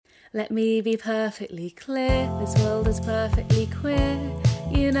Let me be perfectly clear, this world is perfectly queer.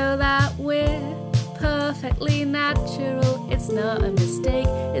 You know that we're perfectly natural. It's not a mistake,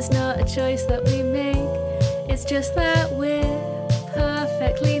 it's not a choice that we make. It's just that we're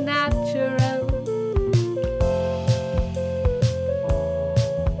perfectly natural.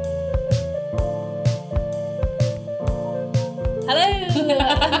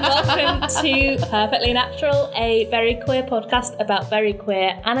 Welcome to Perfectly Natural, a very queer podcast about very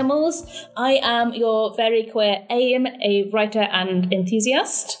queer animals. I am your very queer Aim, a writer and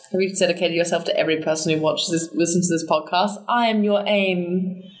enthusiast. Have you dedicated yourself to every person who listens to this podcast? I am your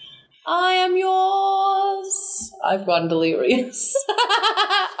Aim. I am yours. I've gone delirious.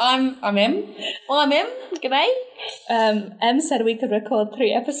 I'm M. Well, I'm M. G'day. Em said we could record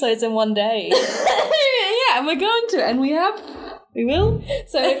 3 episodes in one day. Yeah, and we're going to, and we have. We will.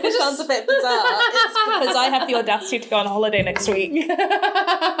 So if this sounds a bit bizarre, it's because I have the audacity to go on holiday next week.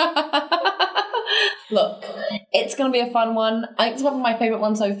 Look, it's going to be a fun one. I think it's one of my favourite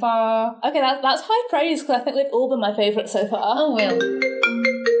ones so far. Okay, that's high praise, because I think they've all been my favourite so far. Oh, well. Not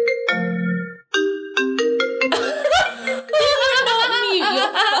mute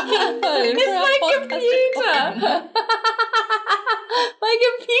your fucking phone. It's my computer. My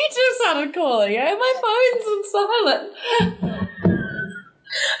computer started calling. My phone's on silent.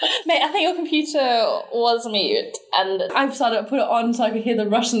 Mate, I think your computer was mute, and I've started to put it on so I could hear the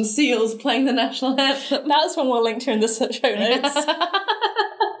Russian seals playing the national anthem. that's one we'll link to in the show notes.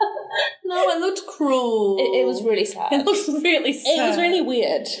 No, it looked cruel. It was really sad. It looked really sad. It was really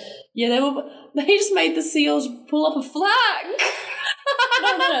weird. Yeah, they just made the seals pull up a flag.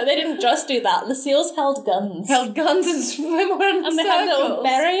 No, they didn't just do that. The seals held guns. Held guns and swim around and they had little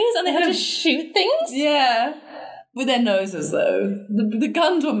berries, and they had to shoot things. Yeah. With their noses, though. The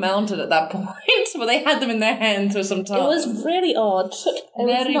guns were mounted at that point, but they had them in their hands for some time. It was really odd. It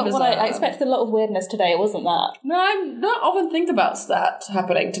Very was not bizarre. what I expected. A lot of weirdness today. It wasn't that. No, I don't often think about that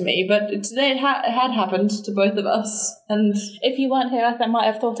happening to me, but today it had happened to both of us. And if you weren't here, I might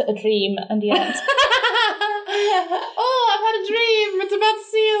have thought it a dream, and yet... Oh, I've had a dream. It's about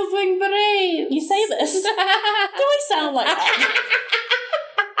seals wearing berets. You say this? Do I sound like that?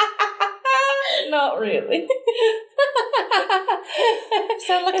 Not really.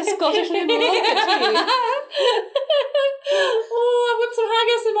 Sound like a Scottish little rocket to you. Oh, I've got some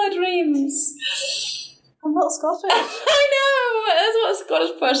haggis in my dreams. I'm not Scottish. I know. That's what a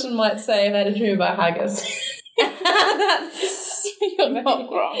Scottish person might say if they had a dream about haggis. You're not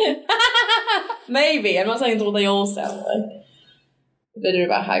wrong. Maybe. I'm not saying it's what they all sound like. If they dream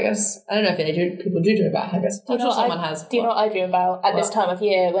about haggis. I don't know if people do dream about haggis. I'm sure someone has. Do you know what I dream about at this time of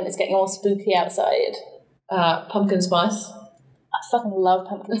year when it's getting all spooky outside? Pumpkin spice. I fucking love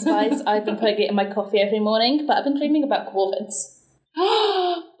pumpkin spice. I've been putting it in my coffee every morning, but I've been dreaming about corvids.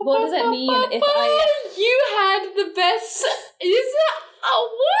 What does it mean if I... You had the best...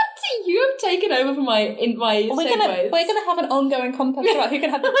 what? You have taken over from my segues. We're gonna have an ongoing contest about who can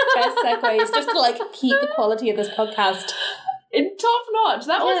have the best segues, just to keep the quality of this podcast top notch.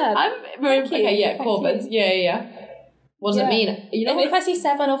 That was... Yeah. I'm very... Okay, yeah, corvids. Yeah. What does it mean? You know, if I see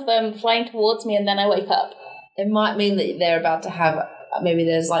 7 of them flying towards me and then I wake up, it might mean that they're about to have... Maybe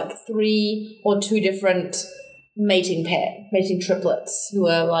there's 3 or 2 different mating triplets who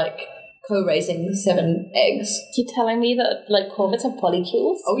are co-raising 7 eggs. You're telling me that corvids have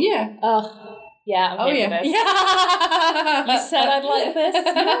polycules? Oh yeah. Yeah, I'm here for this. Yeah. You said I'd like this.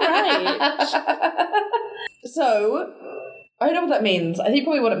 You're right. So, I don't know what that means. I think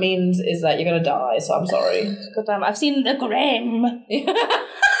probably what it means is that you're going to die, so I'm sorry. God damn, I've seen the Grim.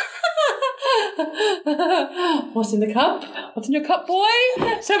 What's in the cup? What's in your cup, boy?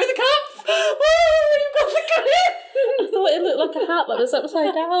 Show me the cup! Oh, you've got the Grim! I thought it looked like a hat that was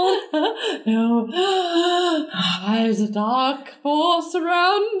upside down. No. There's a dark force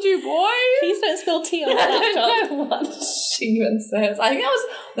around you, boy. Please don't spill tea on my laptop. What she even says. I think that was...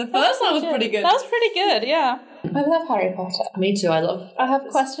 The first one was pretty good. That was pretty good, yeah. I love Harry Potter. Me too, I have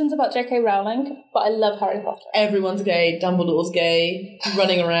questions about J.K. Rowling, but I love Harry Potter. Everyone's gay. Dumbledore's gay.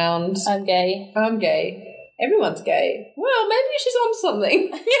 Running around. I'm gay. I'm gay. Everyone's gay. Well, maybe she's on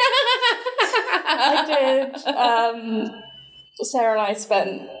something. I did. Sarah and I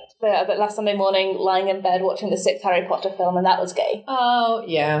spent the last Sunday morning lying in bed watching the 6th Harry Potter film, and that was gay. Oh,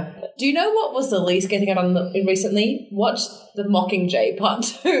 yeah. Do you know what was the least gay thing I've done recently? Watched The Mockingjay Part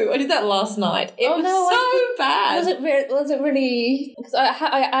 2. I did that last night. It was so bad. Was it really... Because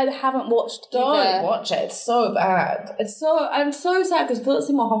I haven't watched Don't watch it. It's so bad. I'm so sad because Philip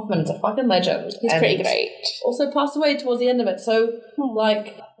Seymour Hoffman's a fucking legend. He's pretty great. Also passed away towards the end of it, so,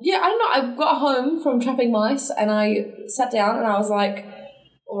 yeah, I don't know. I got home from trapping mice and I sat down and I was like...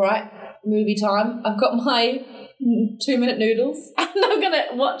 all right, movie time. I've got my 2-minute noodles and I'm going to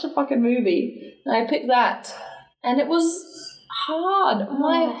watch a fucking movie. And I picked that. And it was hard.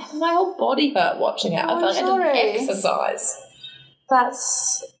 My whole body hurt watching it. I felt like I didn't exercise. I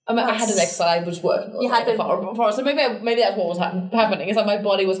had an exercise. I was working on it before. So maybe that's what was happening. It's like my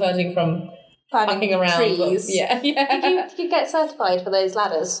body was hurting from fucking around. Trees. Yeah. Did you get certified for those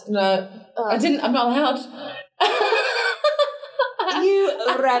ladders? No. I didn't. I'm not allowed. You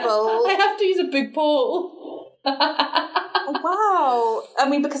rebel. I have to use a big pole. Wow. I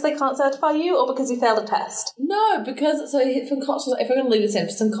mean, because they can't certify you, or because you failed a test? No, because if we're going to leave this in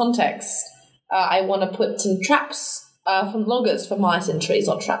for some context, I want to put some traps from loggers for mice in trees,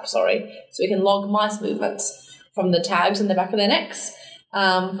 not traps, sorry, so we can log mice movements from the tags in the back of their necks,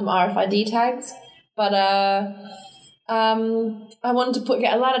 from RFID tags. But I wanted to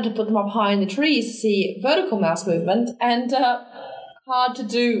get a ladder to put them up high in the trees to see vertical mouse movement, and hard to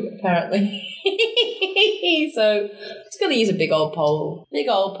do, apparently. So I'm just going to use a big old pole. Big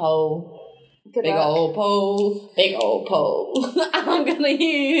old pole. Good big luck. old pole. Big old pole. I'm going to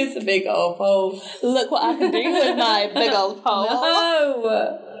use a big old pole. Look what I can do with my big old pole.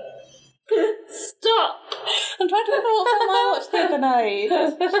 No! Stop! I'm trying to remember what film I watched the other night.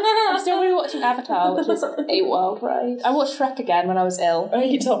 I'm still rewatching Avatar, which is a wild ride. I watched Shrek again when I was ill. Oh,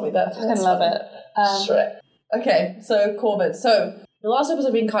 you told me that. I fucking love it. Shrek. Okay, so Corvid. So the last episode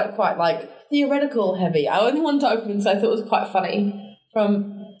has been quite like theoretical heavy. I only wanted to open because I thought it was quite funny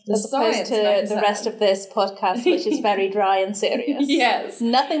from the As opposed to the rest of this podcast, which is very dry and serious. Yes.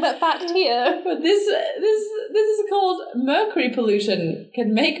 Nothing but fact here. But this is called Mercury Pollution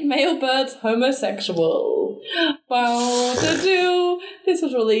Can Make Male Birds Homosexual. Wow. This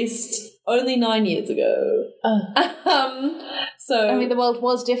was released only 9 years ago. So I mean, the world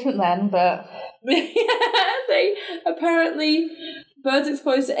was different then, but they apparently birds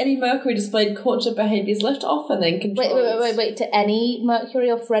exposed to any mercury displayed courtship behaviours left off and then controlled. Wait, to any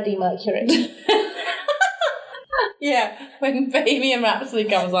Mercury or Freddie Mercury? Yeah, when Bohemian Rhapsody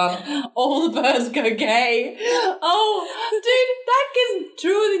comes on, all the birds go gay. Oh, dude, that is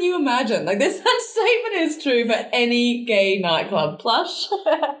truer than you imagine. Like, this statement is true for any gay nightclub. Plush,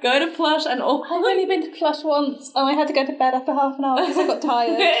 go to Plush and all. I've only been to Plush once, and I had to go to bed after half an hour because I got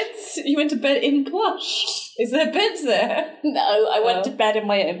tired. You went to bed in Plush? Is there beds there? No, I went to bed in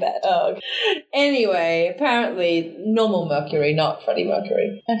my own bed. Oh, okay. Anyway, apparently normal Mercury, not Freddie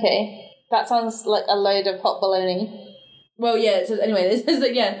Mercury. Okay. That sounds like a load of hot baloney. Well, yeah, it says, anyway, it says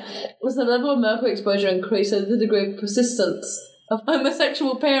that, as the level of mercury exposure increases, the degree of persistence of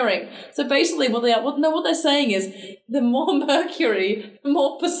homosexual pairing. So basically what they're saying is the more mercury, the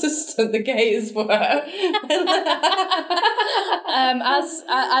more persistent the gays were.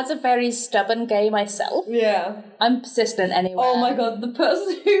 As a very stubborn gay myself, yeah, I'm persistent anyway. Oh my god, the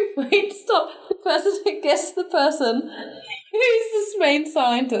person who guessed the person who's this main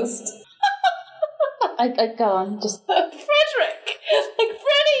scientist. I go on, just Frederick, like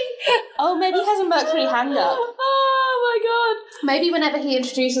Freddy. Oh, maybe he has a Mercury hang-up. Oh my god. Maybe whenever he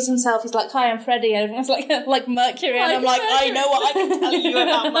introduces himself, he's like, "Hi, I'm Freddie," and everyone's like Mercury, and I'm like, I know what I can tell you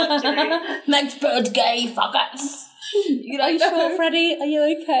about Mercury. Next bird's gay, fuckers. Are you sure, Freddie? Are you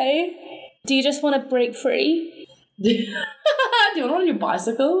okay? Do you just want to break free? Do you want to ride your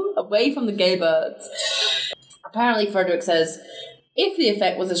bicycle away from the gay birds? Apparently, Frederick says, if the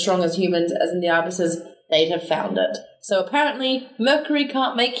effect was as strong as humans as in the ibises, they'd have found it. So apparently, mercury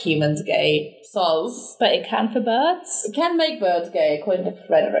can't make humans gay. Soz. But it can for birds? It can make birds gay, according to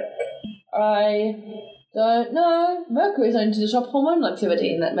Frederick. I don't know. Mercury is known to disrupt hormonal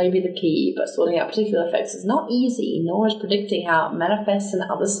activity, and that may be the key, but sorting out particular effects is not easy, nor is predicting how it manifests in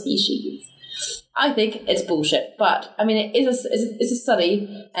other species. I think it's bullshit, but, I mean, it's a study.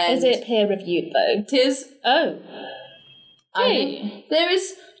 And is it peer-reviewed, though? It is. Oh. I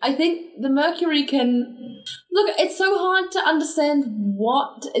think the mercury can... Look, it's so hard to understand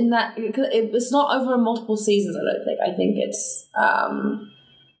what in that... It's not over multiple seasons, I don't think. I think it's...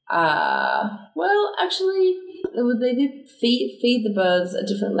 well, actually, they did feed the birds at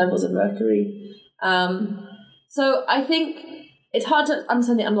different levels of mercury. So I think it's hard to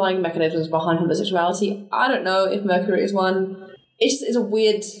understand the underlying mechanisms behind homosexuality. I don't know if mercury is one. It's a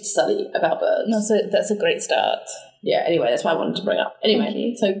weird study about birds. No, so that's a great start. Yeah, anyway, that's what I wanted to bring up.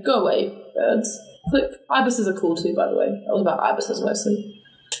 Anyway, so go away, birds. Click. Ibises are cool too, by the way. That was about ibises mostly.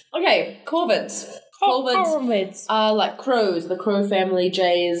 Okay, corvids. Corvids are like crows, the crow family,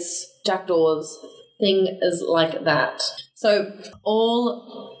 jays, jackdaws, things like that. So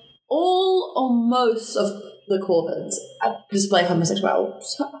all or most of the corvids display homosexual.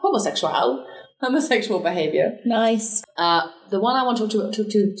 homosexual behaviour. Nice. The one I want to talk to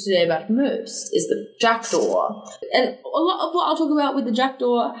today about most is the jackdaw. And a lot of what I'll talk about with the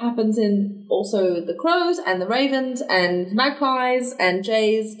jackdaw happens in also the crows and the ravens and magpies and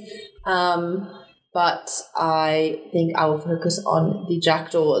jays. But I think I will focus on the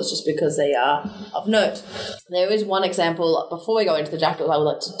jackdaws just because they are of note. There is one example, before we go into the jackdaws, I would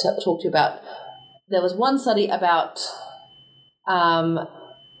like to talk to you about. There was one study about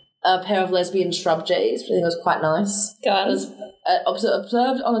a pair of lesbian shrub jays, which I think was quite nice. Go on. It was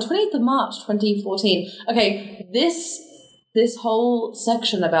observed on the 20th of March 2014. Okay, this whole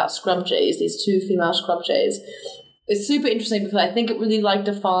section about scrub jays, these two female scrub jays, is super interesting because I think it really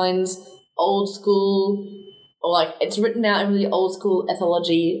defines old school, or it's written out in really old school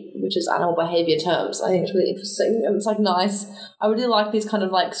ethology, which is animal behaviour terms. I think it's really interesting and it's nice. I really like these kind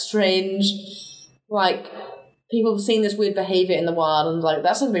of strange, people have seen this weird behaviour in the wild and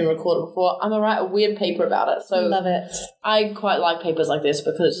that's never been recorded before. I'm gonna write a weird paper about it. So love it. I quite like papers like this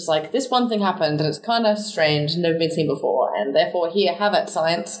because it's just this one thing happened and it's kind of strange and never been seen before, and therefore here, have it,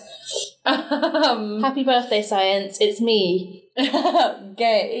 science. Happy birthday, science. It's me.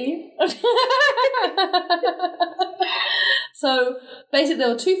 Gay. So basically there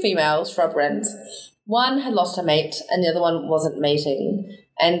were two female shrub wrens. One had lost her mate and the other one wasn't mating,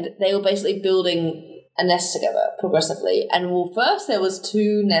 and they were basically building a nest together progressively. And first there was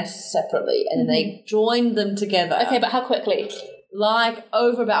two nests separately and then they joined them together. Okay, but how quickly?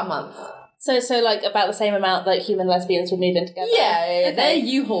 Over about a month. So about the same amount that human lesbians would move in together? Yeah. Okay. They're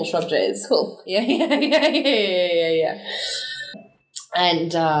U-Haul shrub jays. Cool. Yeah.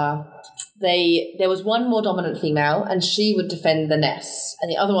 And there was one more dominant female and she would defend the nest and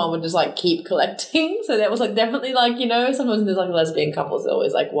the other one would just keep collecting. So there was definitely sometimes there's lesbian couples, there's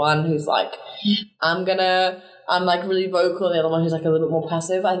always one who's I'm really vocal and the other one who's a little bit more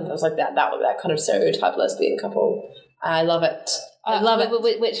passive. I think it was that kind of stereotype lesbian couple. I love it. I love it.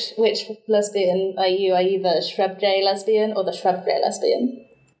 Which lesbian are you? Are you the shrub jay lesbian or the shrub jay lesbian?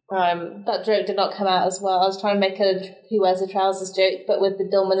 That joke did not come out as well. I was trying to make a who wears the trousers joke, but with the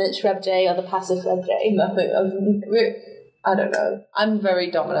dominant shrub jay or the passive shrub jay. Nothing. I don't know. I'm very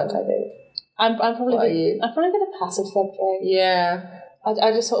dominant, I think. I'm probably the passive shrub jay. Yeah.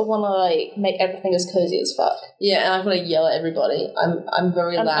 I just sort of want to make everything as cozy as fuck. Yeah, and I want to yell at everybody. I'm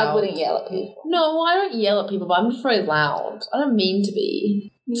very loud. I wouldn't yell at people. No, I don't yell at people, but I'm just very loud. I don't mean to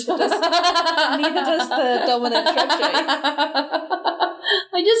be. Neither does the dominant shrub jay.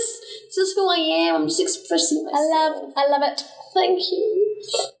 It's just who I am. I'm just expressing myself. I love it. Thank you.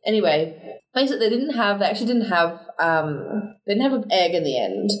 Anyway, basically they didn't have an egg in the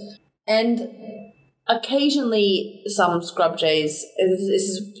end. And occasionally some scrub jays, this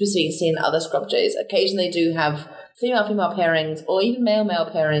is being seen in other scrub jays, occasionally do have female-female pairings or even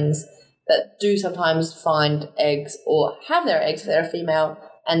male-male pairings that do sometimes find eggs or have their eggs if they're a female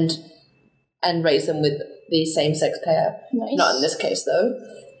and raise them with the same-sex pair. Nice. Not in this case, though.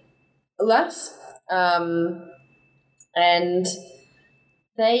 Alas. And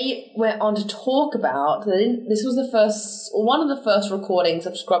they went on to talk about, this was one of the first recordings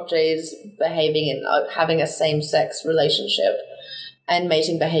of scrub jays behaving in having a same-sex relationship and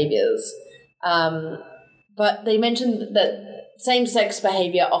mating behaviours. But they mentioned that same-sex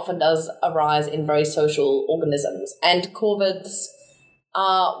behaviour often does arise in very social organisms, and corvids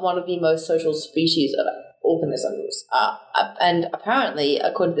are one of the most social species of organisms. And apparently,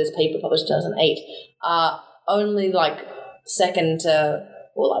 according to this paper published in 2008, are only second to,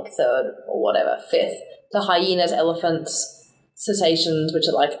 or third, or whatever, fifth, to hyenas, elephants, cetaceans, which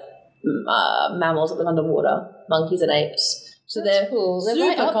are mammals that live underwater, monkeys and apes. So That's they're cool. They're super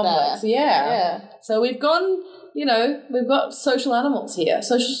right up complex. there. Yeah. So we've gone, we've got social animals here.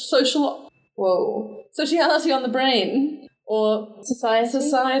 Sociality on the brain. Or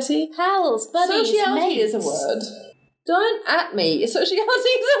society. Pals, buddies, Sociality mates. is a word. Don't at me. Sociality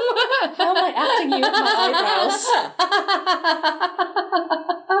is a word. How am I acting you with my eyebrows?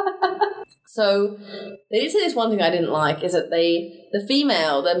 So they did say this one thing I didn't like is that the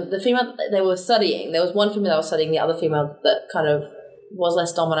female that they were studying, there was one female that was studying, the other female that kind of was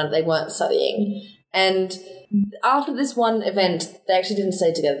less dominant, they weren't studying. And after this one event, they actually didn't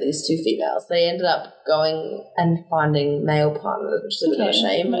stay together, these two females. They ended up going and finding male partners, which is a bit of a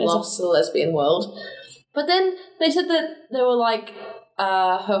shame. Lost to the lesbian world. But then they said that they were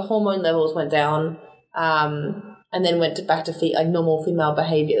her hormone levels went down and then went back to normal female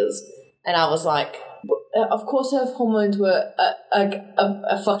behaviours. And I was of course her hormones were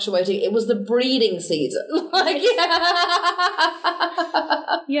fluctuating. It was the breeding season. Like,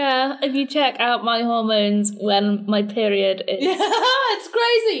 Yeah, if you check out my hormones when my period is, yeah, it's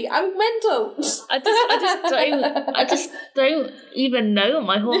crazy. I'm mental. I just don't even know what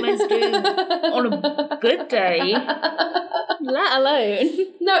my hormones do on a good day, let alone.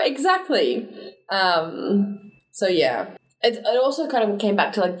 No, exactly. So yeah. It also kind of came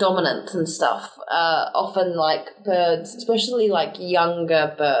back to like dominance and stuff. Often like birds, especially like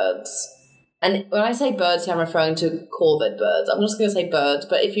younger birds. And when I say birds here, I'm referring to corvid birds. I'm just going to say birds,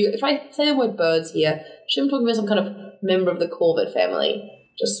 but if I say the word birds here, I'm talking about some kind of member of the corvid family,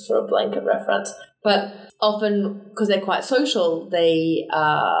 just for a blanket reference. But often, because they're quite social, they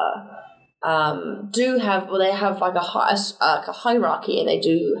do have like a hierarchy, and they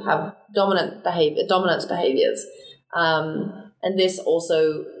do have dominance behaviors. And this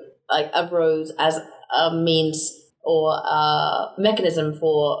also like arose as a means or a mechanism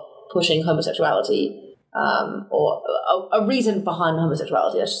for pushing homosexuality, or a reason behind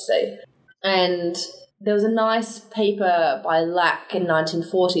homosexuality, I should say. And there was a nice paper by Lack in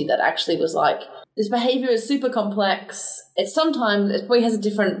 1940 that actually was like, this behavior is super complex. It probably has a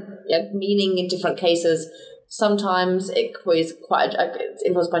different meaning in different cases. Sometimes it's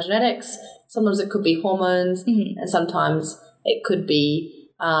influenced by genetics. Sometimes it could be hormones, and sometimes it could be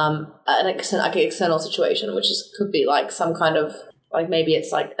an external situation, which could be like some kind of, like maybe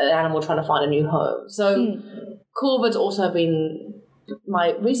it's like an animal trying to find a new home. So corvids also have been,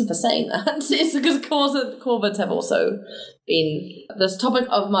 my reason for saying that is because corvids have also been this topic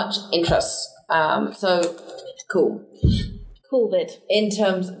of much interest. So cool. Corvid. In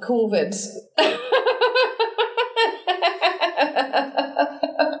terms of corvids.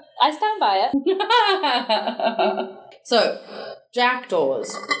 I stand by it. So,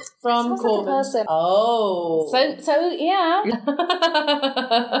 jackdaws from Sounds like a corvids. person. Oh. So yeah.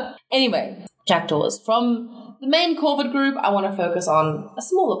 Anyway, jackdaws. From the main corvid group, I want to focus on a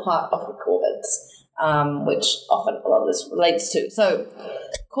smaller part of the corvids, which often a lot of this relates to. So,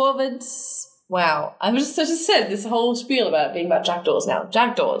 corvids. Wow, I just said this whole spiel about it being about jackdaws now.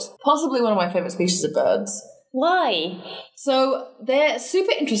 Jackdaws, possibly one of my favourite species of birds. Why? So they're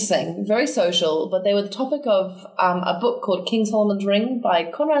super interesting, very social, but they were the topic of a book called King Solomon's Ring by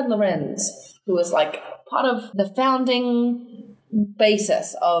Konrad Lorenz, who was like part of the founding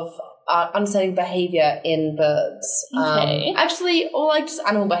basis of understanding behaviour in birds. Okay. Actually, or like just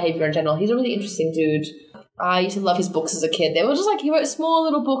animal behaviour in general. He's a really interesting dude. I used to love his books as a kid. They were just like, he wrote small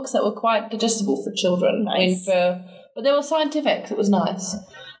little books that were quite digestible for children. Nice. But they were scientific, so it was nice.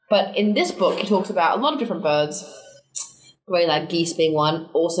 But in this book, he talks about a lot of different birds. Greylag geese being one,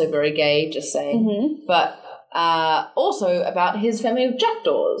 also very gay, just saying. But also about his family of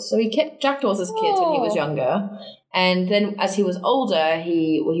jackdaws. So he kept jackdaws as kids when he was younger. And then as he was older,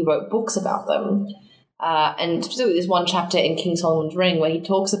 he wrote books about them. And specifically there's one chapter in King Solomon's Ring where he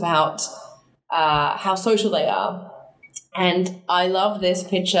talks about how social they are. And I love this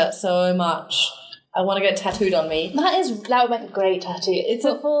picture so much. I want to get it tattooed on me. That would make a great tattoo. It's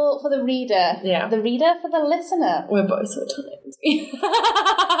for the reader. Yeah. The reader for the listener. We're both so tiny.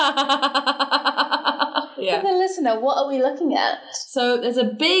 For the listener, what are we looking at? So there's a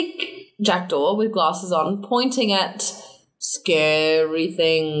big jackdaw with glasses on pointing at scary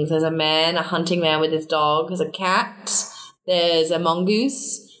things. There's a hunting man with his dog. There's a cat. There's a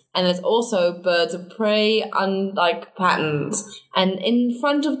mongoose. And there's also birds of prey on like patterns. And in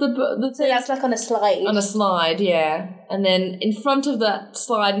front of the So that's like on a slide. on a slide, yeah. And then in front of that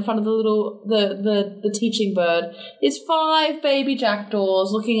slide, in front of the little the teaching bird, is 5 baby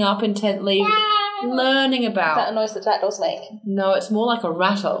jackdaws looking up intently, learning about. Is that a noise that jackdaws make? No, it's more like a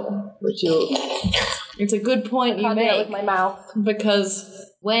rattle, which it's a good point you Can't do that make, with my mouth. because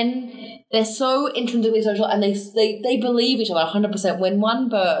when they're so intrinsically social and they believe each other 100%, when one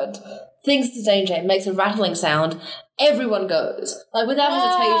bird thinks it's danger and makes a rattling sound, everyone goes. Like, without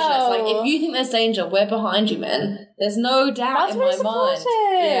hesitation. It's like, if you think there's danger, we're behind you, man. There's no doubt That's in really my mind.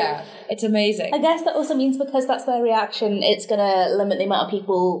 supportive. Yeah, it's amazing. I guess that also means because that's their reaction, it's going to limit the amount of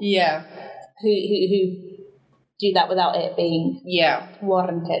people Yeah, who do that without it being yeah.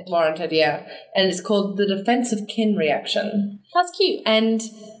 warranted. Warranted, yeah. And it's called the defensive kin reaction. That's cute. And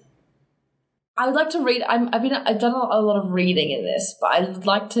I would like to read. I've done a lot of reading in this, but I'd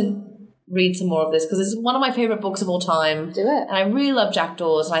like to read some more of this because it's one of my favorite books of all time. Do it. And I really love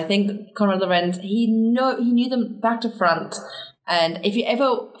jackdaws, and I think Konrad Lorenz, he knew them back to front. And if you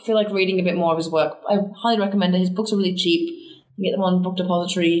ever feel like reading a bit more of his work, I highly recommend it. His books are really cheap. You can get them on Book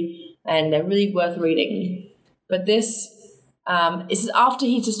Depository, and they're really worth reading. But this is after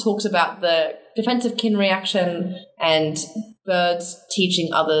he just talks about the defensive kin reaction and birds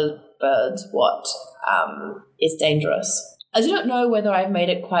teaching other birds what is dangerous. I do not know whether I've made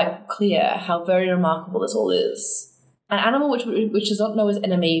it quite clear how very remarkable this all is. An animal which does not know its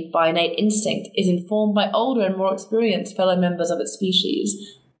enemy by innate instinct is informed by older and more experienced fellow members of its species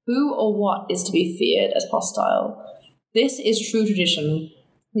who or what is to be feared as hostile. This is true tradition,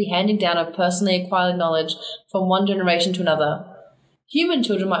 the handing down of personally acquired knowledge from one generation to another. Human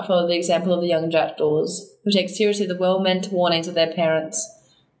children might follow the example of the young jackdaws, who take seriously the well-meant warnings of their parents.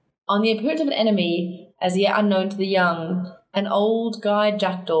 On the appearance of an enemy, as yet unknown to the young, an old guide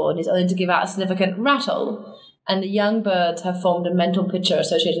jackdaw is only to give out a significant rattle, and the young birds have formed a mental picture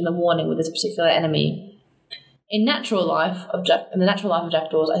associating the warning with this particular enemy. In the natural life of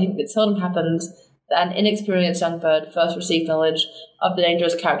jackdaws, I think it seldom happens that an inexperienced young bird first receives knowledge of the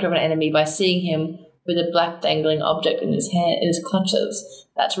dangerous character of an enemy by seeing him with a black dangling object in his clutches.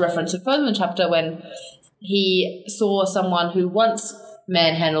 That's a reference to further in the chapter when he saw someone who once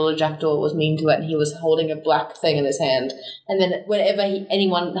manhandled a jackdaw, was mean to it, and he was holding a black thing in his hand. And then whenever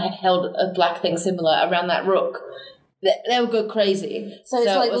anyone held a black thing similar around that rook, they would go crazy. So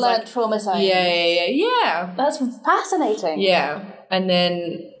it's like learned trauma science. Yeah. That's fascinating. Yeah. And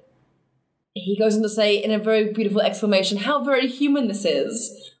then he goes on to say in a very beautiful exclamation, how very human this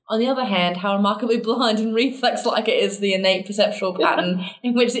is. On the other hand, how remarkably blind and reflex-like it is the innate perceptual pattern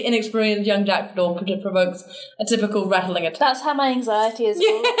in which the inexperienced young jackdaw provokes a typical rattling attack. That's how my anxiety is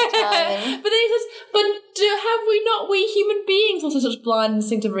all the time. But then he says, have we human beings also such blind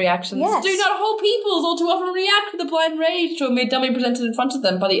instinctive reactions? Yes. Do not whole peoples all too often react with a blind rage to a mere dummy presented in front of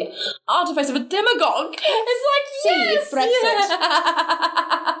them by the artifice of a demagogue? It's like, yes! Brexit.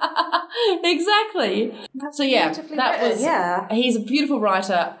 Exactly. So yeah, that was... Yeah. He's a beautiful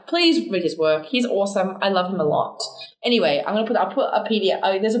writer. Please read his work. He's awesome. I love him a lot. Anyway, I'll put a PDF.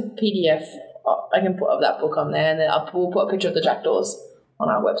 There's a PDF I can put of that book on there, and then we'll put a picture of the jackdaws on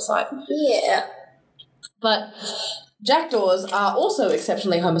our website. Yeah. But jackdaws are also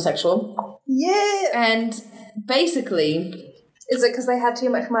exceptionally homosexual. Yeah. And basically... Is it because they had too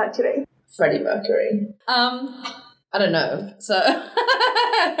much mercury? Freddie Mercury. I don't know. So,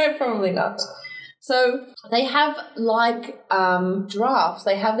 probably not. So, they have, like, giraffes,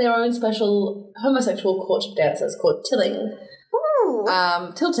 they have their own special homosexual courtship dances called tilting. Ooh.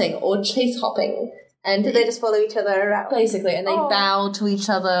 Tilting or chase hopping. And do they just follow each other around? Basically, and they bow to each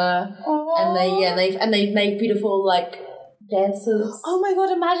other. And they make beautiful, like, dances. Oh my god,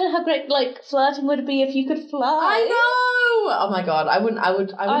 imagine how great, like, flirting would be if you could fly. I know! Oh my god, I wouldn't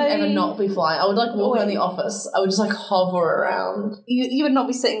ever not be flying. I would, like, walk around the office. I would just, like, hover around. You would not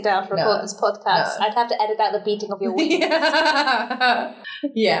be sitting down to record this podcast. No. I'd have to edit out the beating of your wings.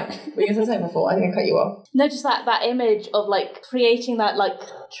 Yeah. We were saying before, I think I cut you off. No, just that image of, like, creating that, like,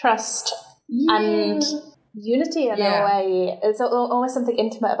 trust and unity in a way. It's almost something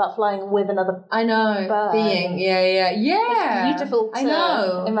intimate about flying with another bird. Being. Yeah. It's beautiful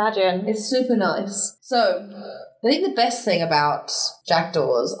to imagine. It's super nice. So, I think the best thing about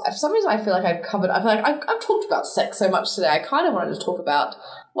jackdaws, for some reason I feel like I've talked about sex so much today, I kind of wanted to talk about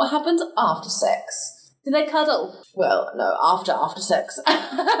what happens after sex. Do they cuddle? Well, no, after sex.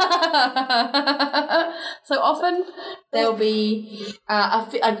 So often there'll be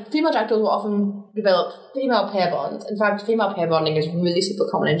female jackdaws will often develop female pair bonds. In fact, female pair bonding is really super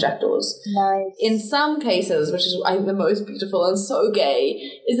common in jackdaws. Nice. In some cases, which is I think the most beautiful and so gay,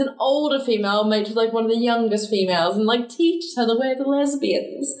 is an older female mates with like one of the youngest females and like teaches her the way of the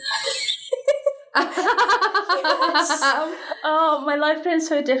lesbians. Oh, my life would have been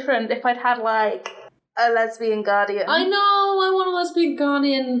so different if I'd had like a lesbian guardian. I know, I want a lesbian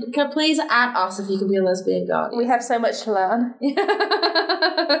guardian. Please at us if you can be a lesbian guardian. We have so much to learn. We have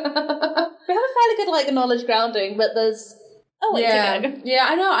a fairly good like knowledge grounding, but there's yeah,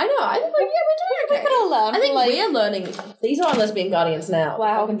 I know. I think we're doing okay. We could all learn. I think we are learning. These are our lesbian guardians now.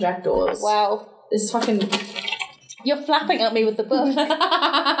 Wow. Fucking jackdaws. Wow. This is fucking... You're flapping at me with the book.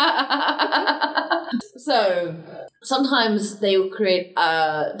 So, sometimes they will create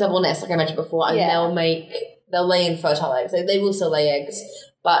a double nest, like I mentioned before, and they'll lay in fertile eggs. They will still lay eggs.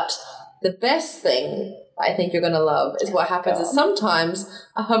 But the best thing I think you're going to love is what happens is sometimes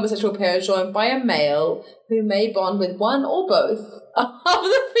a homosexual pair is joined by a male who may bond with one or both of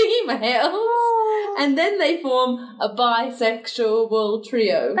the females. And then they form a bisexual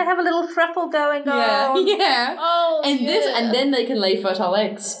trio. They have a little throuple going on. Yeah. Oh, and then they can lay fertile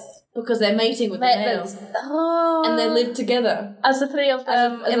eggs because they're mating with the male. And they live together as the three of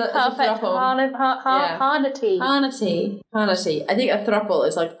them in perfect harmony. Harnity. I think a throuple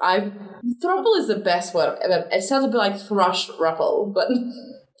is like throuple is the best word ever. It sounds a bit like thrush ruffle, but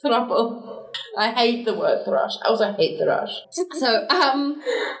throuple. I hate the word thrush. I also hate thrush.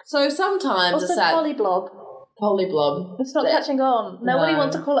 So sometimes Also, it's that polyblob. polyblob. It's not catching on. Nobody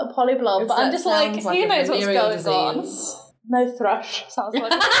wants to call it polyblob, but I'm just like, who knows what's going on? No thrush. Sounds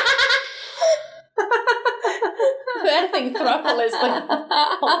like anything thruple is the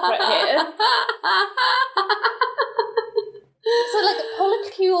culprit here. So, like,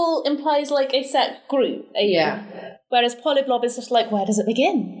 polycule implies, like, a set group. Whereas polyblob is just like, where does it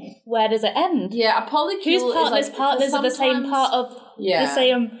begin? Where does it end? Yeah, a polycule Whose partners are the same part of the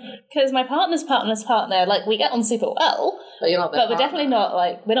same... Because my partner's partner, like, we get on super well. But you're not their But we're definitely not,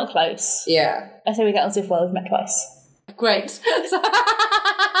 like, we're not close. Yeah. I say we get on super well, we've met twice. Great.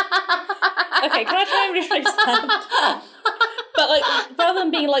 Okay, can I try and rephrase that? But, like, rather than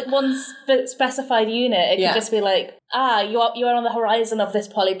being, like, one specified unit, it could just be like, you are on the horizon of this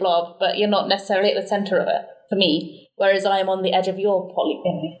polyblob, but you're not necessarily at the centre of it, for me, whereas I am on the edge of your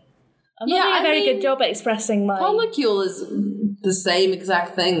polyblob. I'm not doing a very good job at expressing my... Polycule is the same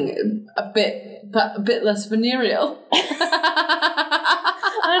exact thing, a bit less venereal.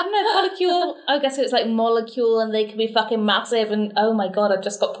 I don't know, polycule, I guess it's like molecule and they can be fucking massive and oh my god, I've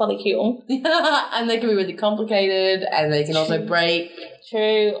just got polycule. And they can be really complicated and they can also break.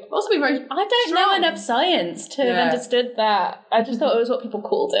 True. Also be very I don't know enough science to have understood that. I just thought it was what people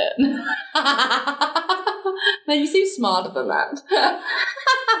called it. No, you seem smarter than that.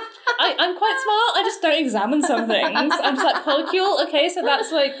 I'm quite smart, I just don't examine some things. I'm just like, polycule, okay, so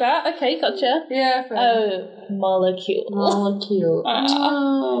that's like that, okay, gotcha. Yeah, fair. Oh, molecule. Molecule.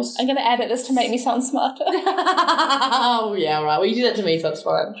 I'm going to edit this to make me sound smarter. Oh, yeah, right. Well, you do that to me, so that's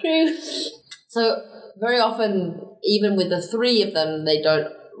fine. True. So, very often, even with the three of them, they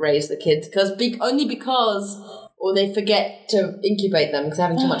don't raise the kids, only because... Or they forget to incubate them because they're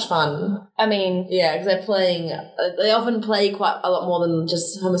having too much fun. I mean... Yeah, because they're playing... they often play quite a lot more than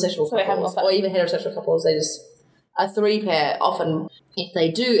just homosexual couples. Or even heterosexual couples. They just... A three-pair, often,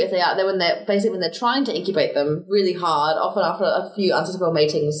 when they're trying to incubate them really hard, often after a few unsuccessful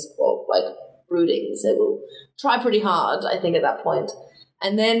matings or, like, broodings, they will try pretty hard, I think, at that point.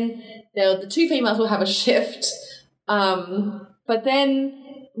 And then the two females will have a shift. But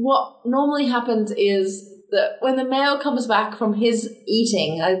then what normally happens is... that when the male comes back from his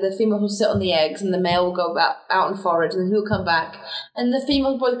eating, the female will sit on the eggs and the male will go out and forage and then he'll come back and the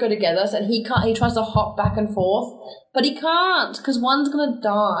females both go together so he tries to hop back and forth but he can't because one's going to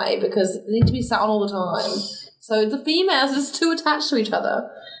die because they need to be sat on all the time. So the females are just too attached to each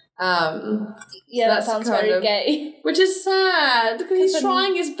other. That sounds very gay. Which is sad, because he's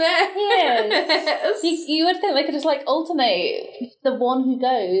trying his best. Yes. You would think they could just, like, alternate the one who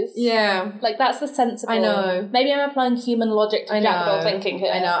goes. Yeah. Like, that's the sensible... I know. Maybe I'm applying human logic to jackdaw thinking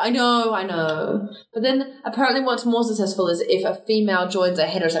here. I know. But then, apparently what's more successful is if a female joins a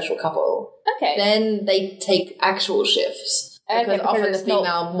heterosexual couple. Okay. Then they take actual shifts. Because often the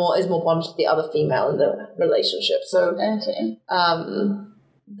female is more bonded to the other female in the relationship. So... Okay.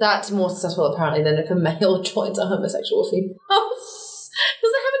 That's more successful, apparently, than if a male joins a homosexual female.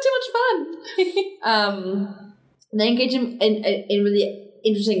 Because they're having too much fun. They engage in really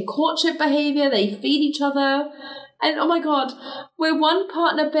interesting courtship behaviour. They feed each other. And, oh my god, where one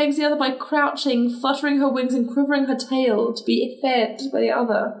partner begs the other by crouching, fluttering her wings and quivering her tail to be fed by the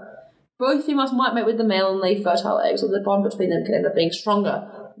other. Both females might mate with the male and lay fertile eggs, or the bond between them can end up being stronger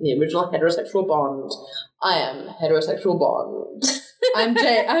than the original heterosexual bond. I am heterosexual bond. I'm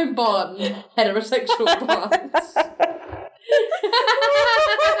Bond, heterosexual Bond. But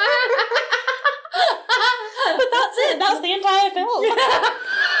that's it, that's the entire film. Yeah.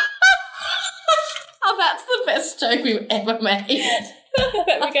 Oh, that's the best joke we've ever made.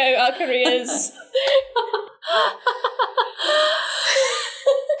 There we go, our careers.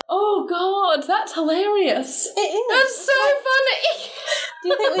 Oh god, that's hilarious. It is. That's so funny. Do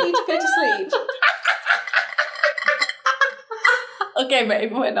you think we need to go to sleep? Okay,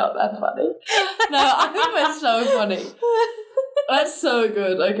 maybe we're not that funny. No, I think we're so funny. That's so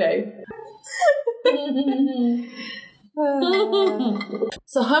good, okay.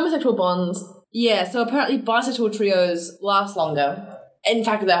 So homosexual bonds, so apparently bisexual trios last longer. In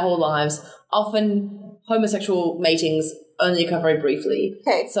fact, their whole lives. Often homosexual matings only occur very briefly.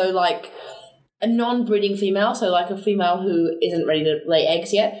 Okay. So like a non-breeding female, so like a female who isn't ready to lay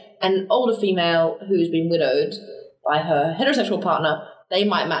eggs yet, and an older female who's been widowed by her heterosexual partner, they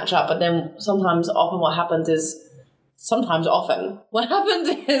might match up, but then what happens is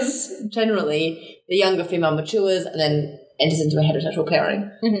generally the younger female matures and then enters into a heterosexual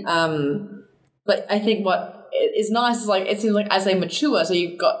pairing. Mm-hmm. But I think what is nice is like it seems like as they mature, so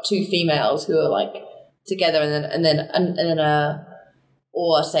you've got two females who are like together, and then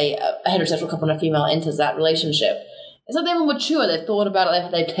or say a heterosexual couple and a female enters that relationship, it's like they're more mature, they've thought about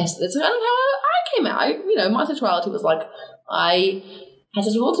it, they've tested it. It's kind of how I came out. My sexuality was like, I had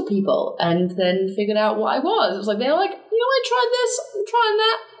sex with lots of people and then figured out what I was. It was like, they're like, I tried this, I'm trying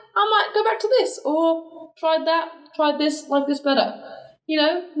that, I might go back to this, or tried that, tried this, like this better.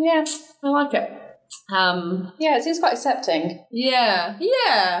 Yeah, I like it. Yeah, it seems quite accepting. Yeah,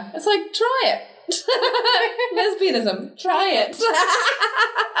 it's like, try it. Lesbianism, try it.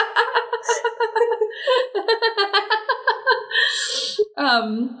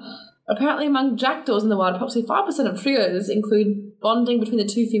 Apparently among jackdaws in the wild, approximately 5% of trios include bonding between the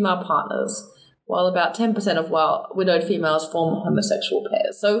two female partners, while about 10% of widowed females form homosexual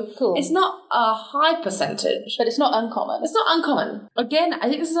pairs. So cool. It's not a high percentage. But it's not uncommon. It's not uncommon. Again, I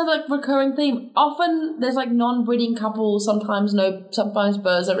think this is another recurring theme. Often there's non-breeding couples, sometimes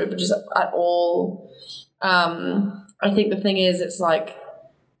birds don't reproduce at all. I think the thing is, it's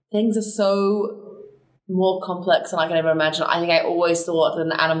things are so more complex than I can ever imagine. I think I always thought that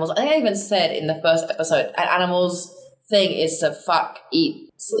the animals, I think I even said in the first episode, an animal's thing is to fuck, eat,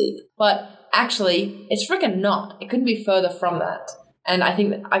 sleep. But actually, it's freaking not. It couldn't be further from that. And I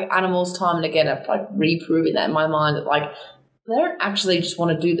think that animals time and again are reproving that in my mind that they don't actually just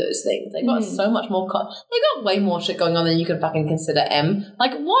want to do those things. They've got so much more, they've got way more shit going on than you can fucking consider M.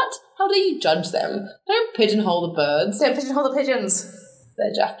 What? How do you judge them? Don't pigeonhole the birds. Don't pigeonhole the pigeons.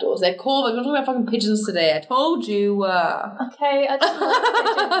 They're jackdaws. They're corvids. We're not talking about fucking pigeons today. I told you. Okay, I just like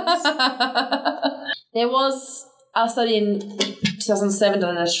pigeons. There was a study in 2007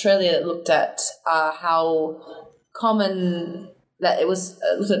 done in Australia that looked at how common that it was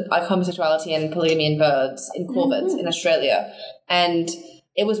looked at homosexuality and polygamy in birds, in corvids in Australia. And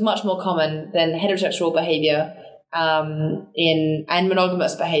it was much more common than heterosexual behaviour and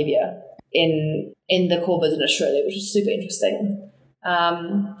monogamous behaviour in the corvids in Australia, which is super interesting.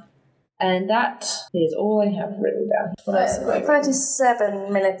 And that is all I have written down. What else have I written?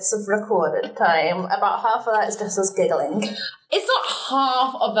 37 minutes of recorded time. About half of that is just us giggling. It's not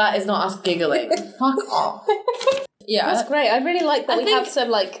half of that is not us giggling. Fuck off. Yeah. That's great. I really like that we have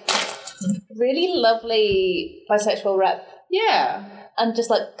some really lovely bisexual rep. Yeah. And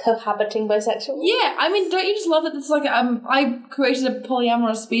just cohabiting bisexual. Yeah, I mean, don't you just love that it's I created a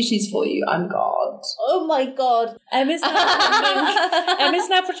polyamorous species for you. I'm God. Oh my God. Emma's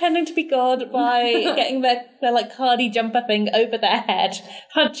now pretending to be God by getting their Cardi jumper thing over their head,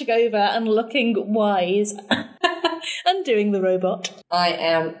 hunching over and looking wise and doing the robot. I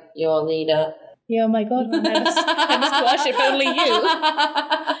am your leader. Yeah, oh my God, I must worship only you.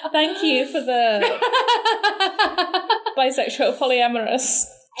 Thank you for the bisexual polyamorous.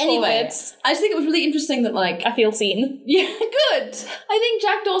 Anyway, I just think it was really interesting that I feel seen. Yeah, good. I think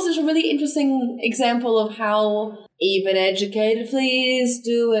jackdaws is a really interesting example of how even educated fleas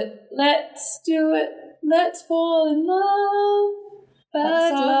do it. Let's do it. Let's fall in love.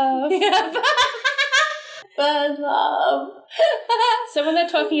 Bad love. Yeah. Bad love. So when they're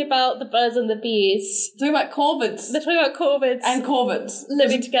talking about the birds and the bees, they're talking about corvids. They're talking about corvids and corvids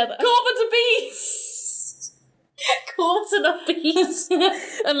living together. Corvids are bees. Corvids are not bees.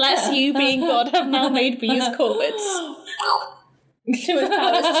 Unless you, being God, have now made bees corvids. Too much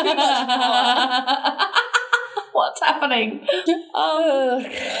power. It's too much power. What's happening?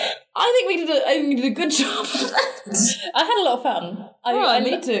 I think we did a good job. I had a lot of fun.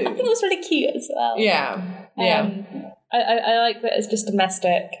 Me too. I think it was really cute as well. Yeah. Yeah. I like that it's just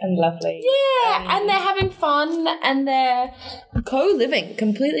domestic and lovely. Yeah, and they're having fun and they're completely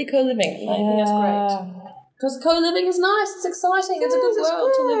co-living. I think that's great. Because co-living is nice, it's exciting, it's a good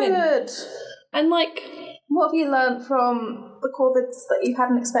world to live in. And what have you learned from the corvids that you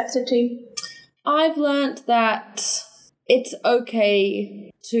hadn't expected to? I've learnt that it's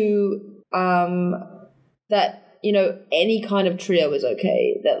okay to that any kind of trio is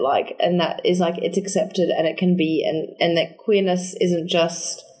okay, that and that is it's accepted and it can be, and that queerness isn't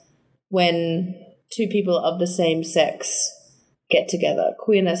just when two people of the same sex get together.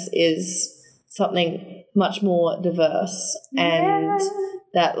 Queerness is something much more diverse, and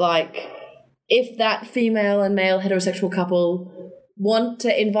that if that female and male heterosexual couple want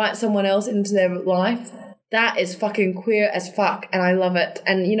to invite someone else into their life, that is fucking queer as fuck, and I love it.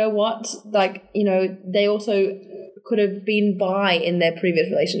 And you know what? They also could have been bi in their previous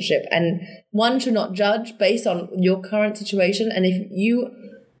relationship, and one should not judge based on your current situation. And if you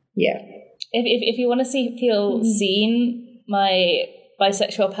want to feel seen, my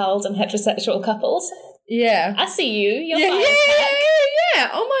bisexual pals and heterosexual couples, I see you. You're yeah.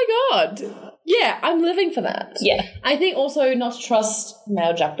 Oh my God. Yeah, I'm living for that. Yeah. I think also not to trust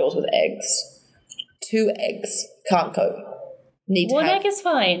male jackdaws with eggs. 2 eggs can't cope. need to One have... egg is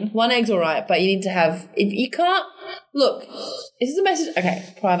fine. One egg's all right, but you need to have... If you can't... Look, this is a message...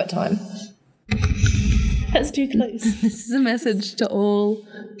 Okay, private time. That's too close. This is a message to all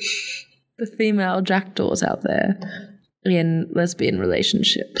the female jackdaws out there in lesbian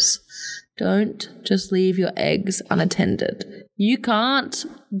relationships. Don't just leave your eggs unattended. You can't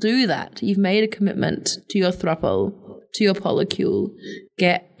do that. You've made a commitment to your throuple, to your polycule.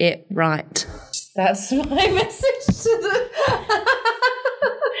 Get it right. That's my message to the...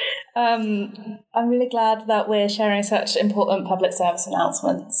 I'm really glad that we're sharing such important public service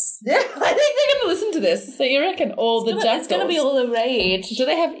announcements. Yeah, I think they're going to listen to this. So you reckon all the jackdaws... It's going to be all the rage. Do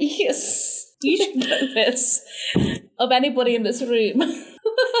they have ears? You should know this. Of anybody in this room.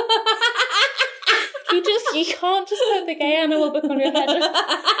 You can't just put the gay animal book on your head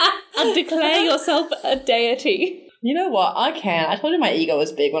and declare yourself a deity. You know what? I can. I told you my ego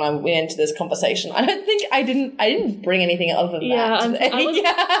was big when I went into this conversation. I don't think I didn't bring anything other than that today.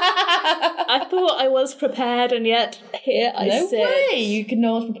 I thought I was prepared, and yet here I sit. No way!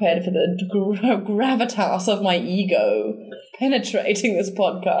 No one's prepared for the gravitas of my ego penetrating this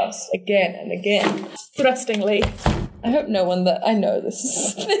podcast again and again. Thrustingly. I hope no one that I know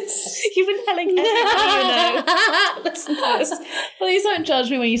this. You've been telling everybody you know. Listen to this. Please don't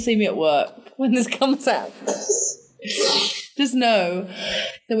judge me when you see me at work when this comes out. Just know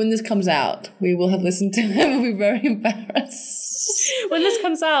that when this comes out, we will have listened to it and we'll be very embarrassed. When this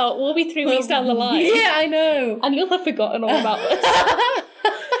comes out, we'll be 3 weeks down the line. Yeah, I know. And you'll have forgotten all about this.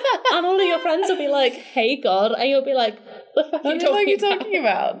 And all of your friends will be like, hey God, and you'll be like, the fuck are you talking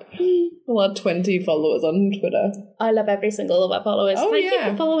about? We'll have 20 followers on Twitter. I love every single of our followers. Thank you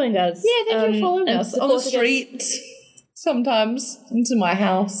for following us. Yeah, thank you for following us. On the street, sometimes, into my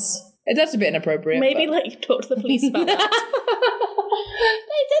house. That's a bit inappropriate. Maybe talk to the police about that. They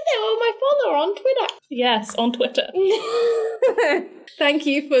said they were my follower on Twitter. Yes, on Twitter. Thank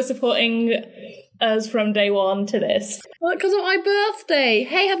you for supporting us from day one to this. Well, because of my birthday.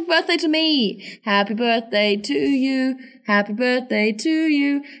 Hey, happy birthday to me. Happy birthday to you. Happy birthday to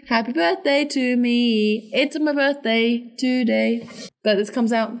you. Happy birthday to me. It's my birthday today. But this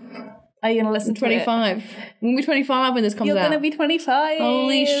comes out. Are you going to listen to 25. I'm going to be 25 when this comes out. You're going to be 25.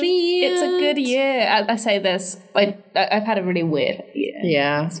 Holy shit. It's a good year. I say this. I've had a really weird year.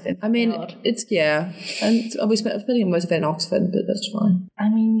 Yeah. I mean, odd. It's, yeah. And I'll be spending most of it in Oxford, but that's fine. I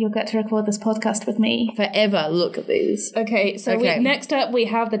mean, you'll get to record this podcast with me. Forever. Look at these. Okay, so next up we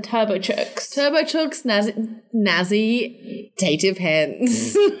have the Turbo Chucks. Turbo Chucks, Nazi, Native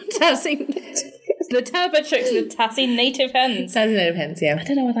Hens. The Turbo Chucks with Tassie Native Hens. Tassie Native Hens, yeah. I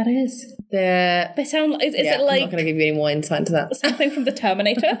don't know what that is. They sound like... Is it I'm like... not going to give you any more insight into that. Something from the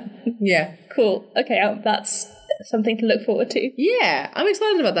Terminator? Yeah. Cool. Okay, that's something to look forward to. Yeah, I'm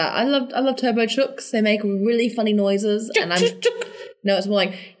excited about that. I love Turbo Chucks. They make really funny noises. And I'm... No, it's more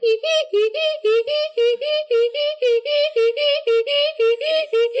like...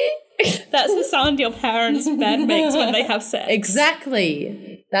 That's the sound your parents' bed makes when they have sex.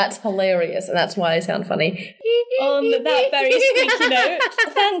 Exactly. That's hilarious, and that's why they sound funny. On that very squeaky note,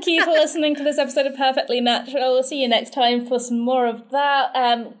 thank you for listening to this episode of Perfectly Natural. We'll see you next time for some more of that.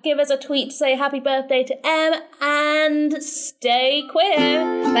 Give us a tweet to say happy birthday to Em, and stay queer.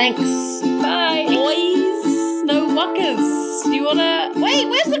 Thanks. Bye. Boys. No muckers. Do you want to... Wait,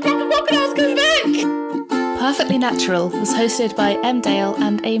 where's the crocodiles coming back? Perfectly Natural was hosted by Em Dale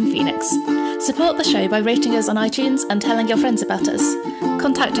and Aim Phoenix. Support the show by rating us on iTunes and telling your friends about us.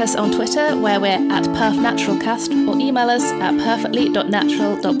 Contact us on Twitter, where we're at perfnaturalcast, or email us at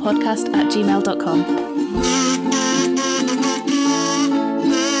perfectly.natural.podcast@gmail.com.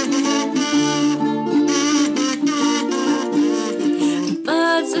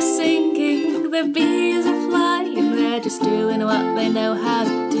 Birds are singing, the bees are flying, they're just doing what they know how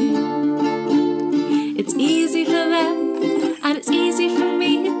to do. It's easy for them, and it's easy for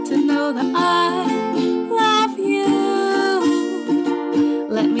me to know that I love you.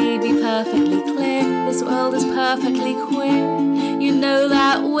 Let me be perfectly clear, this world is perfectly queer. You know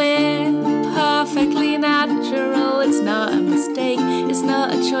that we're perfectly natural. It's not a mistake, it's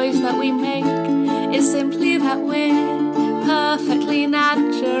not a choice that we make. It's simply that we're perfectly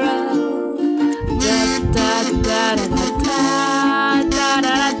natural. Da da da da da da da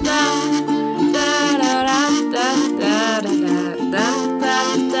da da.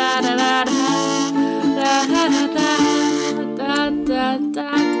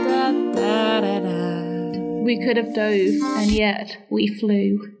 We could have dove, and yet we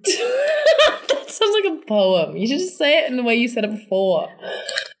flew. That sounds like a poem. You should just say it in the way you said it before.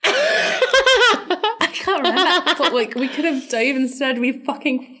 I can't remember. But like, we could have dove instead. We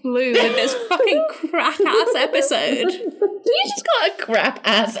fucking flew with this fucking crack-ass episode. You just got a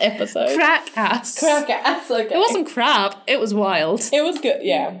crap-ass episode. Crack-ass. Crack-ass, okay. It wasn't crap. It was wild. It was good,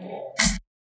 yeah.